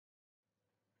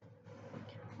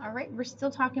All right, we're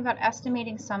still talking about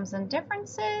estimating sums and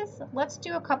differences. Let's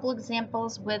do a couple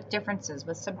examples with differences,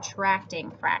 with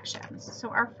subtracting fractions. So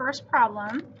our first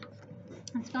problem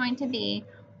is going to be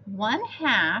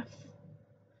 1/2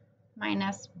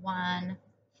 minus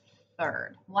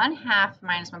 1/3. 1/2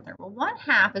 minus 1/3. Well,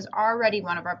 1/2 is already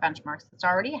one of our benchmarks. It's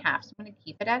already a half, so I'm going to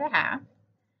keep it at a half.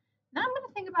 Now I'm going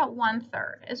to think about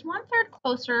 1/3. Is 1/3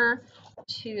 closer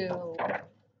to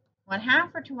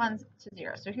 1/2 or to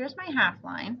 0? So here's my half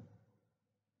line.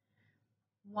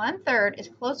 1/3 is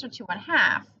closer to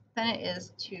 1/2 than it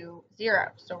is to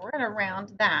 0. So we're going to round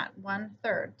that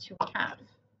 1/3 to 1/2.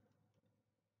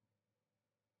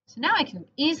 So now I can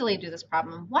easily do this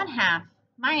problem. 1/2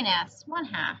 minus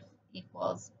 1/2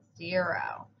 equals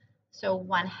 0. So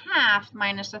 1/2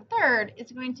 minus 1/3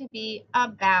 is going to be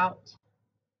about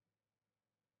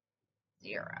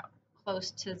 0,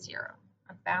 close to 0,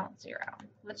 about 0.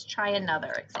 Let's try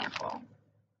another example.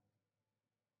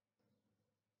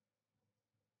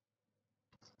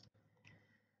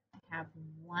 I have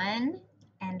 1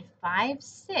 and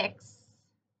 5/6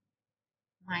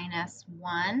 minus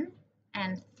 1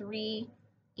 and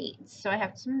 3/8. So I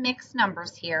have some mixed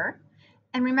numbers here.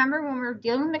 And remember, when we're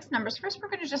dealing with mixed numbers, first we're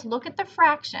going to just look at the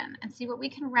fraction and see what we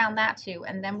can round that to,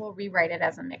 and then we'll rewrite it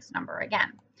as a mixed number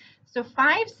again. So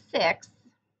 5/6,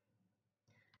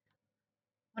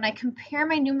 when I compare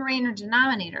my numerator and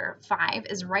denominator, 5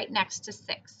 is right next to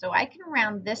 6. So I can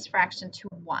round this fraction to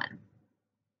 1.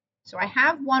 So I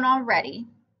have 1 already.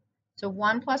 So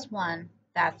 1 plus 1,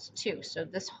 that's 2. So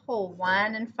this whole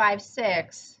 1 and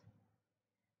 5/6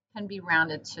 can be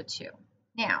rounded to 2.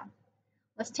 Now,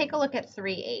 let's take a look at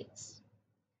 3/8.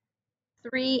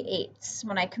 3/8.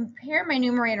 When I compare my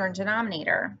numerator and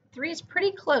denominator, 3 is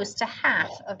pretty close to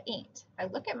half of 8. If I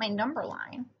look at my number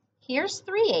line, here's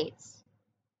 3/8.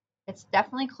 It's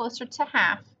definitely closer to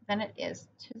half than it is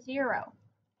to 0.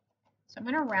 So I'm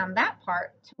going to round that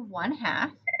part to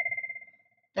 1/2.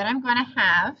 Then I'm going to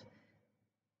have,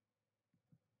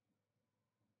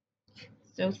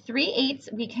 so 3/8,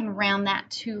 we can round that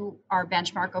to our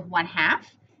benchmark of 1/2.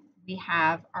 We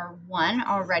have our 1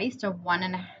 already, so 1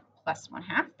 and a half plus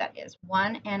 1/2, that is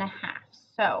 1 and a half.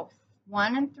 So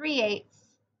 1 and 3/8,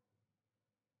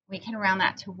 we can round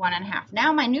that to 1 and a half.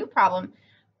 Now my new problem,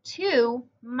 2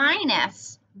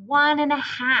 minus 1 and a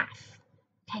half.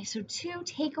 Okay, so 2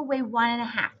 take away 1 and a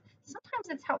half. Sometimes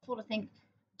it's helpful to think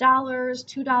dollars,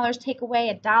 $2 take away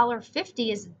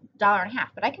 $1.50 is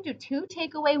 $1.50, but I can do 2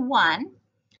 take away 1.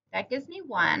 That gives me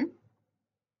 1.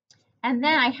 And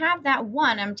then I have that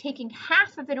 1, I'm taking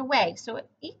half of it away, so it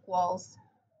equals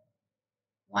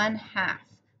 1/2.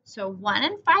 So 1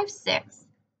 and 5/6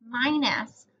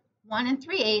 minus 1 and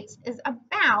 3/8 is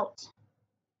about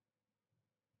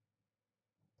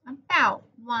 1/2.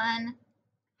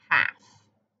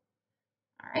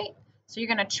 All right, so you're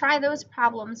going to try those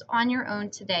problems on your own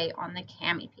today on the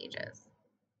Kami pages.